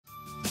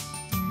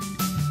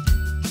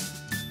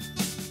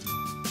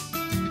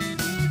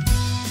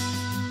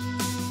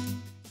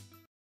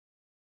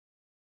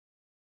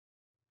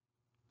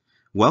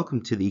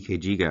Welcome to the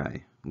EKG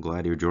Guy. I'm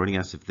glad you're joining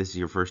us if this is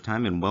your first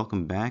time, and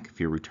welcome back if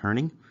you're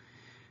returning.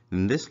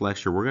 In this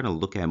lecture, we're going to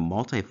look at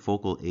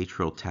multifocal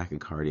atrial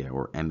tachycardia,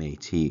 or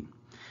MAT.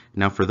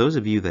 Now, for those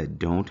of you that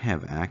don't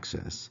have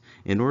access,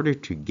 in order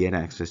to get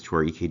access to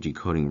our EKG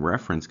coding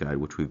reference guide,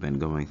 which we've been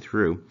going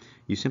through,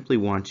 you simply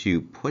want to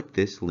put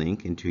this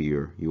link into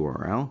your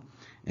URL,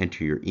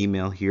 enter your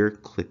email here,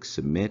 click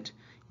submit.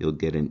 You'll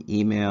get an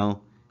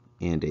email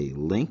and a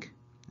link.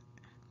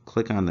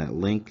 Click on that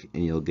link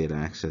and you'll get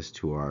access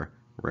to our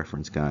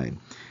reference guide.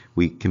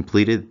 We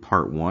completed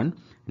part 1.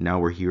 Now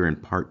we're here in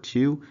part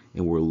 2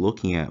 and we're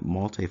looking at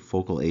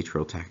multifocal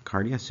atrial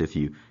tachycardia. So if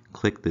you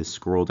click this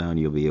scroll down,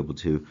 you'll be able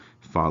to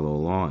follow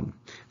along.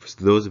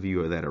 For those of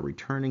you that are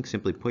returning,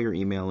 simply put your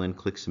email in,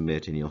 click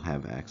submit, and you'll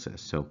have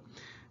access. So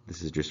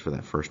this is just for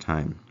that first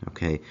time.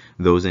 Okay.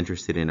 Those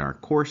interested in our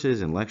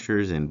courses and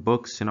lectures and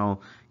books and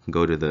all can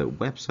go to the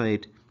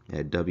website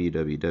at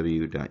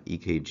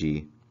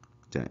www.ekg.md.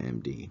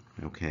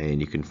 Okay, and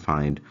you can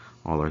find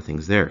all our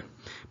things there.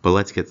 But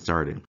let's get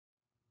started.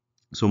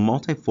 So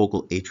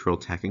multifocal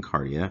atrial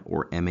tachycardia,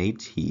 or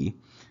MAT,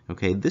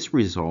 okay, this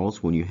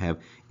results when you have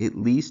at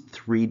least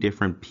 3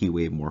 different P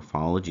wave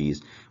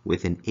morphologies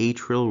with an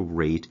atrial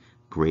rate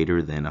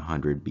greater than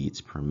 100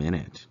 beats per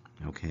minute.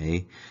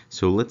 Okay,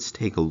 so let's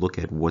take a look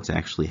at what's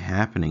actually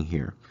happening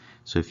here.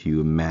 So if you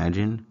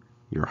imagine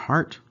your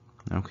heart,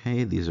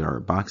 okay, these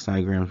are box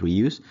diagrams we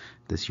use.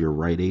 This is your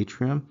right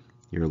atrium,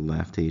 your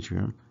left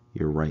atrium,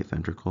 your right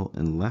ventricle,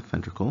 and left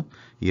ventricle.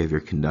 You have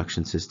your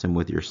conduction system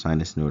with your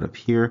sinus node up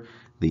here,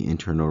 the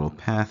internodal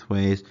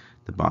pathways,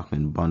 the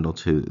Bachman bundle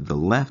to the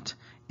left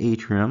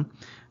atrium.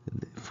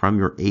 From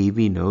your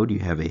AV node, you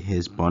have a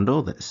His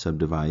bundle that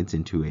subdivides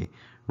into a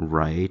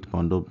right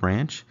bundle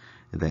branch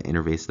that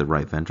innervates the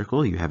right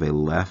ventricle. You have a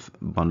left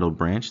bundle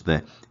branch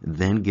that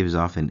then gives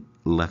off a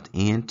left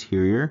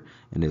anterior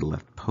and a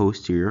left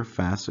posterior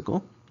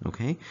fascicle.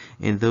 Okay,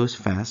 and those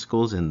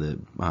fascicles in the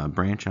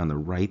branch on the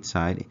right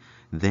side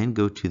then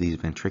go to these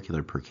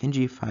ventricular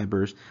Purkinje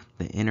fibers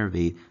that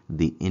innervate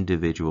the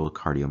individual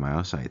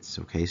cardiomyocytes.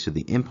 Okay, so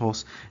the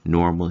impulse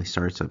normally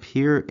starts up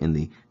here in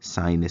the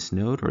sinus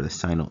node or the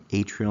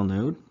sinoatrial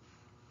node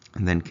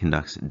and then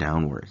conducts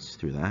downwards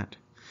through that.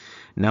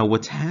 Now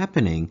what's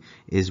happening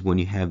is when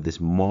you have this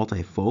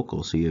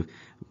multifocal, so you have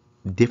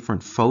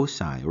different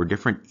foci or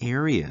different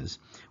areas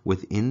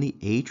within the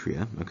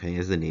atria, okay,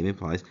 as the name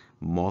implies,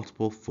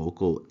 multiple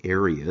focal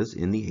areas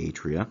in the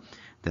atria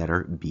that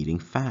are beating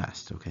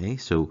fast, okay?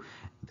 So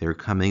they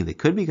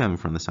could be coming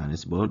from the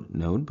sinus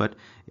node, but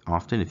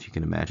often, if you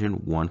can imagine,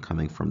 one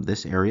coming from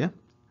this area,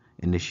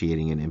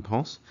 initiating an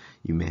impulse.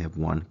 You may have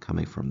one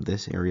coming from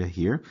this area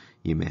here.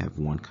 You may have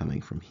one coming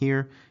from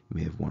here. You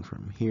may have one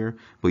from here.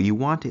 But you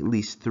want at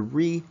least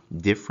 3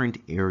 different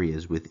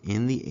areas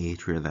within the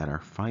atria that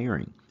are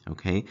firing,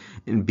 okay?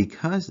 And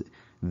because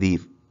the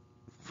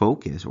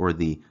focus or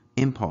the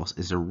impulse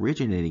is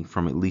originating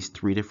from at least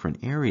 3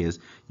 different areas,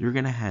 you're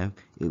going to have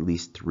at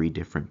least 3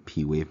 different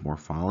P wave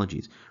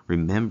morphologies.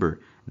 Remember,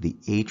 the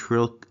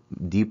atrial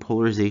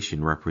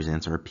depolarization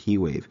represents our P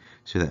wave.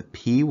 So that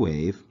P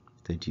wave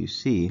that you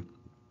see,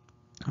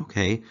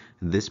 okay,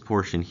 this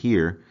portion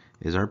here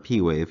is our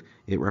P wave.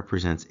 It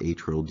represents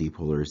atrial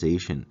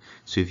depolarization.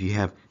 So if you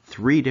have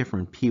 3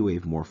 different P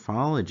wave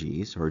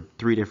morphologies or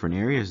 3 different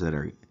areas that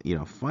are,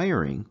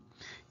 firing,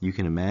 you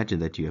can imagine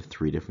that you have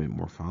 3 different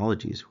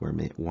morphologies where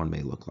one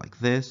may look like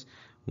this,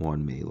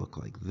 one may look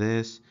like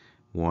this,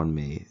 one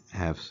may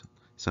have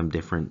some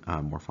different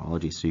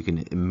morphologies. So you can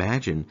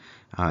imagine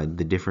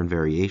the different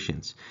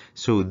variations.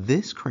 So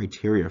this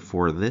criteria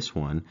for this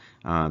one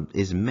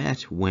is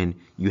met when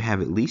you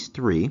have at least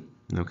 3,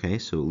 okay,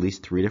 so at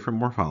least 3 different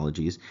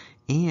morphologies,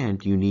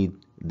 and you need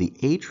the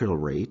atrial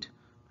rate,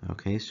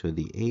 okay, so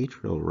the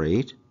atrial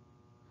rate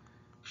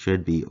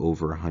should be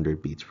over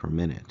 100 beats per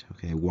minute.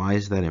 Okay, why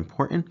is that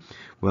important?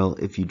 Well,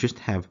 if you just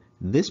have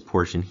this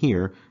portion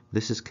here,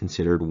 this is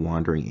considered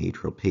wandering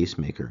atrial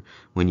pacemaker.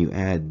 When you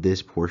add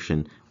this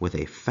portion with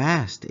a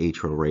fast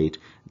atrial rate,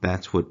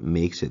 that's what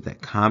makes it,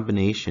 that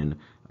combination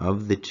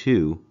of the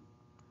two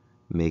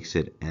makes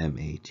it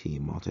MAT,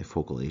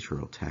 multifocal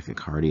atrial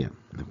tachycardia.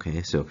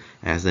 Okay, so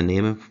as the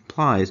name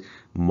implies,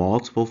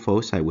 multiple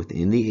foci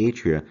within the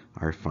atria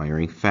are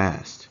firing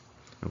fast.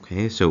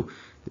 Okay, so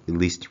at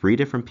least 3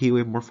 different P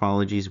wave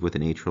morphologies with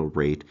an atrial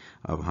rate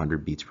of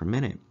 100 beats per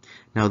minute.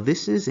 Now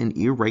this is an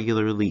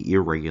irregularly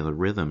irregular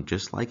rhythm,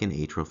 just like an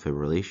atrial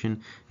fibrillation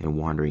and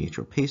wandering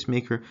atrial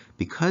pacemaker,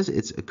 because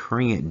it's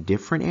occurring at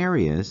different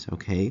areas,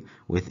 okay,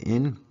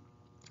 within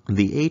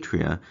the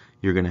atria.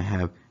 You're going to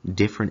have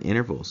different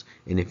intervals,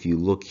 and if you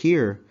look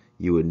here,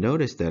 you would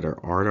notice that our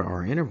R to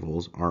R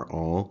intervals are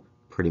all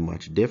pretty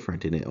much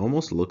different, and it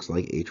almost looks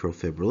like atrial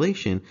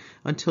fibrillation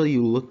until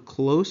you look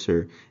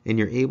closer and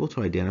you're able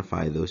to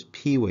identify those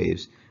P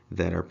waves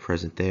that are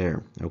present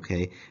there,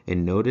 okay?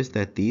 And notice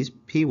that these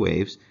P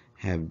waves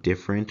have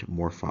different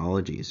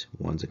morphologies.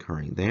 One's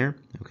occurring there,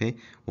 okay?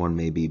 One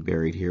may be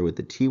buried here with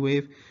the T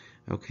wave,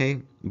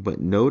 okay? But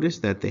notice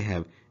that they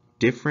have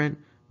different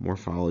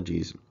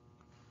morphologies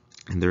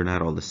and they're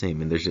not all the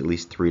same, and there's at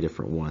least 3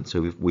 different ones.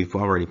 So we've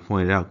already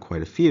pointed out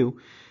quite a few.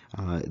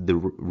 The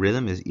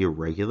rhythm is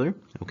irregular,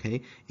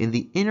 okay? In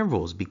the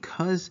intervals,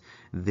 because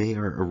they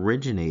are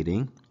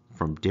originating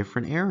from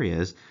different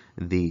areas,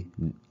 the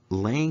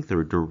length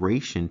or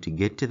duration to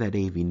get to that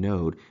AV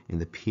node in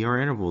the PR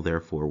interval,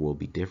 therefore, will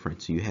be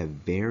different. So you have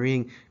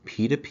varying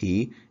P to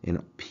P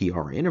and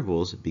PR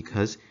intervals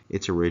because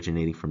it's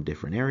originating from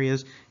different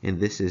areas, and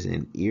this is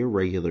an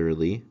irregular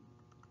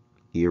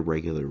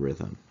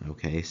rhythm,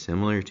 okay,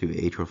 similar to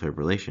atrial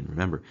fibrillation.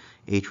 Remember,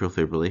 atrial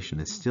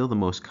fibrillation is still the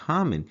most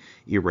common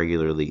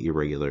irregular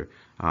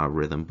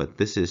rhythm, but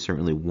this is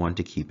certainly one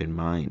to keep in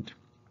mind.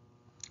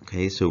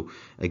 Okay, so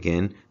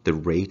again, the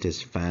rate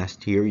is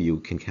fast here. You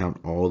can count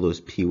all those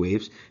P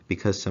waves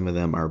because some of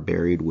them are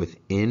buried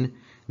within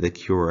the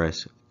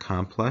QRS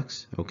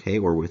complex, okay,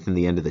 or within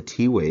the end of the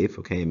T wave,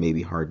 okay. It may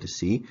be hard to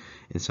see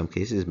in some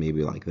cases,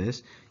 maybe like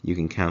this. You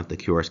can count the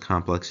QRS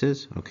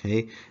complexes,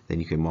 okay, then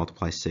you can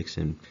multiply 6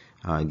 and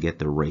get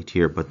the rate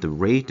here. But the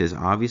rate is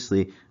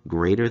obviously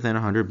greater than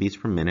 100 beats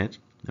per minute,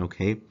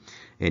 okay,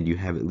 and you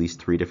have at least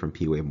 3 different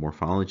P wave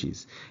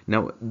morphologies.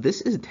 Now,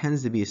 this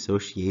tends to be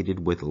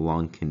associated with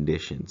lung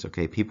conditions,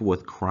 okay, people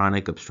with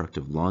chronic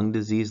obstructive lung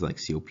disease like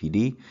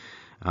COPD,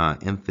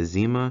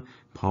 emphysema,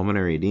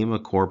 pulmonary edema,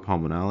 cor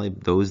pulmonale,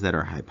 those that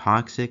are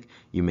hypoxic,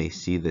 you may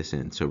see this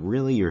in. So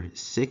really, your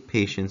sick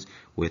patients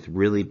with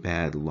really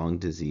bad lung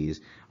disease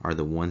are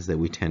the ones that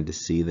we tend to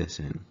see this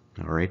in.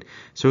 All right.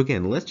 So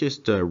again, let's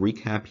just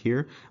recap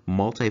here.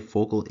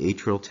 Multifocal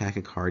atrial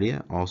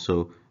tachycardia,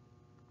 also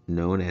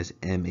known as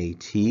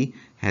MAT,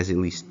 has at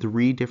least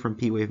 3 different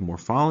P wave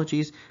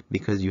morphologies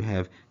because you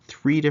have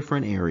 3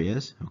 different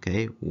areas,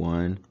 okay,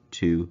 1,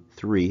 2,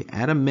 3,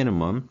 at a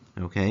minimum,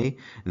 okay,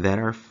 that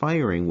are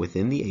firing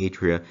within the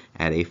atria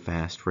at a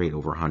fast rate,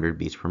 over 100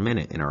 beats per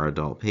minute in our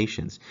adult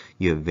patients.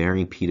 You have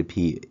varying P to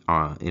P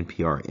and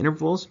PR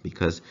intervals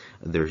because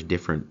there's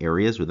different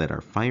areas that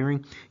are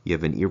firing. You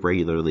have an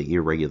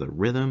irregular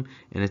rhythm,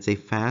 and it's a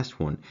fast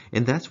one.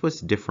 And that's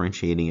what's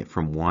differentiating it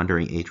from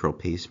wandering atrial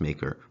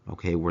pacemaker,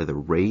 okay, where the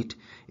rate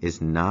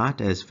is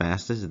not as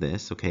fast as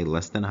this, okay,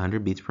 less than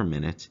 100 beats per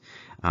minute,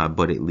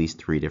 but at least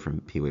 3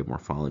 different P wave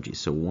morphologies.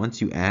 So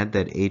once you add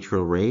that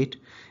atrial rate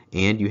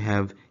and you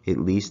have at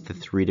least the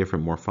 3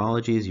 different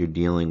morphologies, you're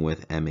dealing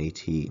with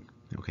MAT.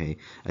 Okay,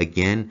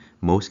 again,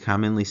 most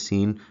commonly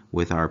seen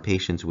with our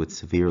patients with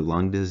severe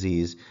lung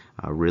disease,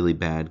 really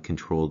bad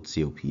controlled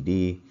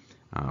COPD,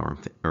 or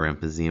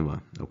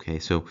emphysema. Okay,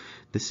 so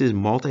this is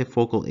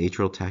multifocal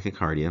atrial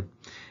tachycardia,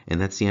 and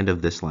that's the end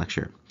of this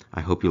lecture.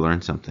 I hope you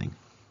learned something.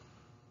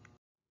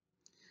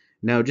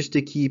 Now, just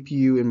to keep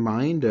you in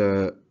mind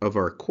of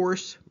our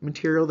course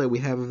material that we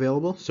have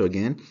available, so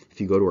again,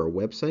 if you go to our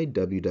website,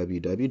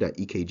 www.ekg.md,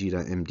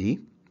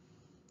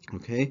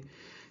 okay,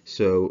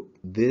 so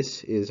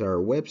this is our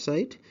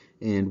website,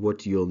 and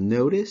what you'll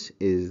notice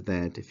is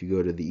that if you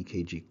go to the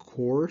EKG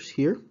course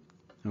here,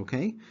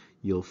 okay,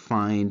 you'll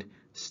find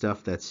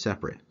stuff that's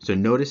separate. So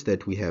notice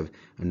that we have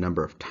a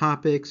number of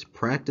topics,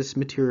 practice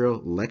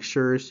material,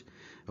 lectures,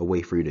 a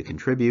way for you to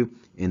contribute,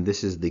 and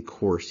this is the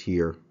course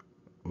here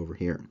over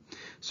here.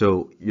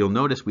 So you'll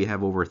notice we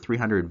have over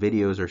 300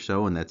 videos or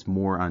so, and that's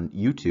more on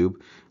YouTube.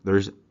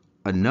 There's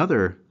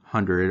another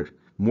 100,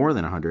 more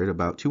than 100,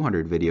 about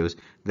 200 videos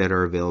that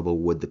are available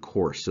with the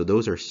course. So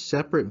those are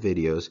separate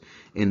videos,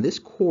 and this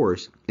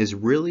course is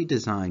really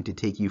designed to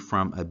take you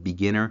from a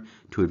beginner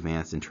to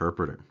advanced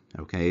interpreter.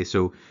 Okay,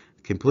 so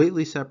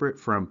completely separate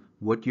from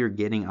what you're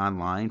getting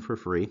online for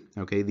free.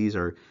 Okay, these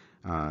are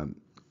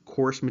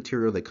course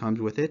material that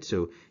comes with it.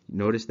 So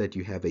notice that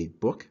you have a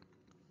book,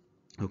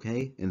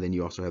 okay, and then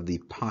you also have the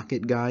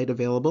pocket guide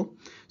available,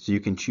 so you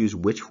can choose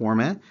which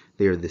format.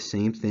 They are the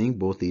same thing,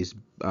 both these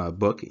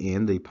book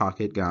and the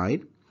pocket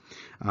guide,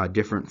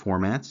 different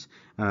formats.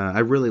 I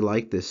really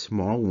like this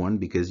small one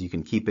because you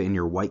can keep it in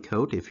your white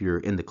coat if you're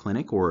in the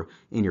clinic, or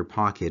in your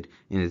pocket,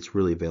 and it's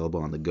really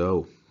available on the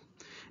go.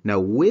 Now,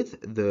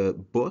 with the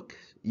book,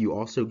 you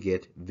also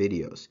get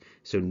videos.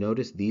 So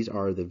notice these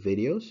are the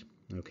videos,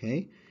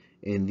 okay?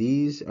 And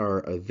these are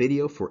a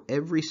video for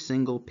every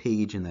single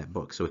page in that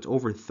book. So it's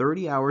over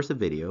 30 hours of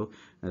video.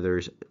 Now,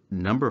 there's a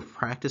number of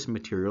practice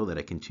material that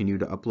I continue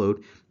to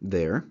upload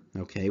there,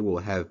 okay? We'll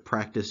have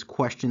practice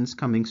questions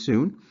coming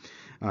soon.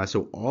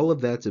 So all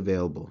of that's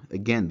available.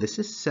 Again, this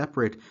is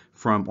separate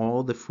from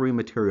all the free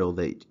material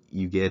that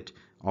you get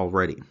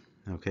already.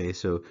 Okay,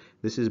 so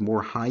this is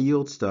more high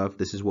yield stuff.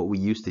 This is what we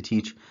used to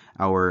teach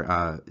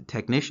our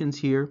technicians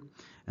here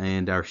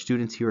and our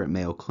students here at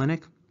Mayo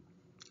Clinic,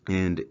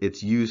 and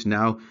it's used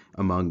now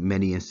among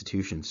many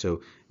institutions.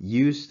 So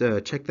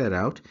check that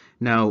out.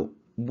 Now,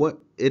 what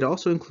it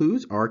also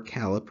includes are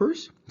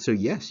calipers. So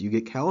yes, you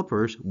get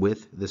calipers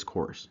with this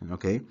course.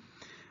 Okay.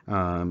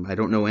 I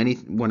don't know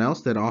anyone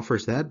else that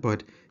offers that,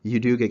 but you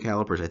do get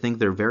calipers. I think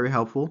they're very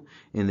helpful,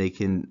 and they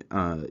can,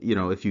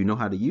 if you know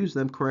how to use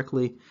them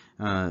correctly,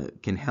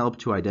 can help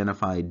to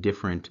identify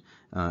different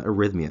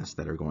arrhythmias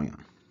that are going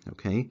on.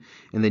 Okay,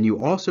 and then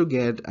you also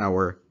get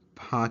our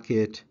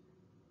pocket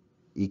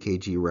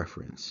EKG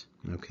reference.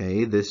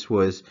 Okay, this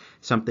was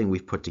something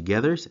we've put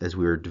together as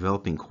we were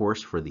developing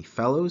course for the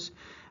fellows,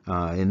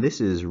 and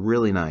this is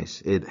really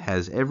nice. It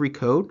has every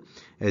code,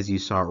 as you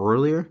saw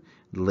earlier,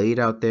 laid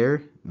out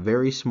there.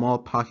 Very small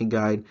pocket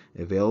guide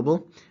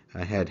available.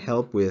 I had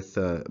help with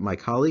my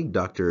colleague,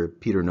 Dr.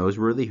 Peter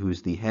Noseworthy,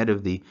 who's the head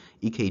of the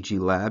EKG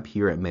lab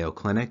here at Mayo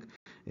Clinic,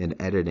 in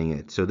editing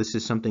it. So this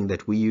is something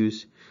that we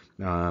use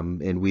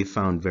and we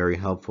found very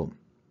helpful.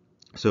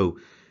 So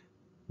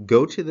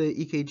go to the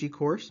EKG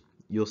course.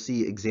 You'll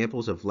see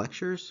examples of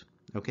lectures,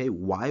 okay,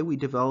 why we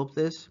developed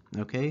this,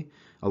 okay.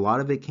 A lot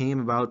of it came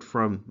about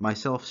from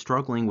myself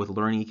struggling with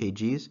learning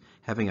EKGs,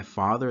 having a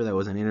father that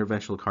was an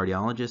interventional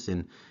cardiologist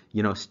and,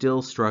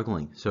 still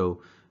struggling.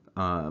 So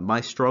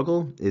my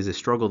struggle is a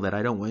struggle that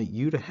I don't want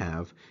you to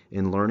have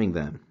in learning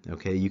them,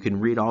 okay. You can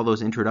read all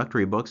those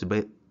introductory books,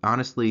 but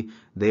honestly,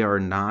 they are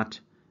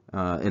not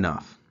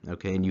enough,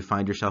 okay, and you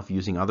find yourself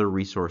using other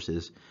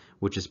resources,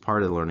 which is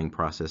part of the learning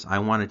process. I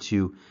wanted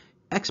to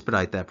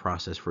expedite that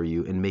process for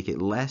you and make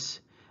it less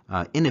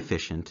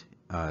inefficient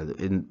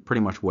in pretty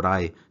much what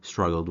I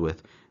struggled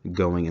with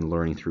going and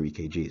learning through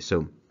EKG.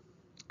 So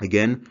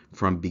again,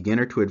 from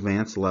beginner to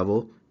advanced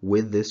level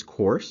with this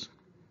course,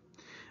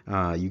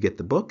 you get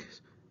the book,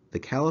 the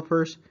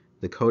calipers,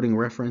 the coding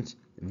reference,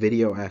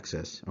 video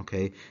access,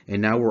 okay? And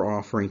now we're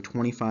offering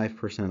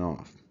 25%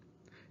 off.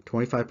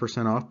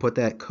 25% off. Put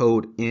that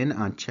code in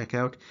on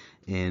checkout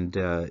and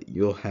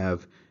you'll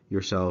have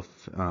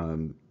yourself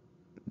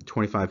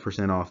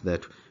 25% off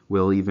that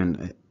will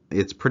even,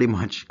 it's pretty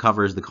much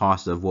covers the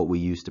cost of what we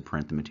use to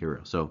print the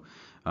material. So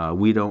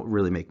we don't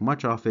really make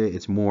much off it.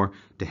 It's more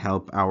to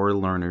help our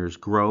learners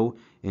grow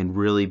and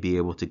really be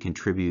able to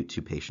contribute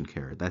to patient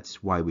care.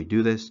 That's why we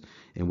do this,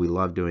 and we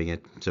love doing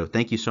it. So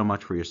thank you so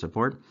much for your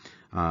support.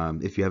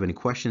 If you have any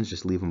questions,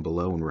 just leave them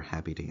below and we're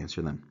happy to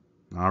answer them.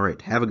 All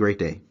right, have a great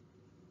day.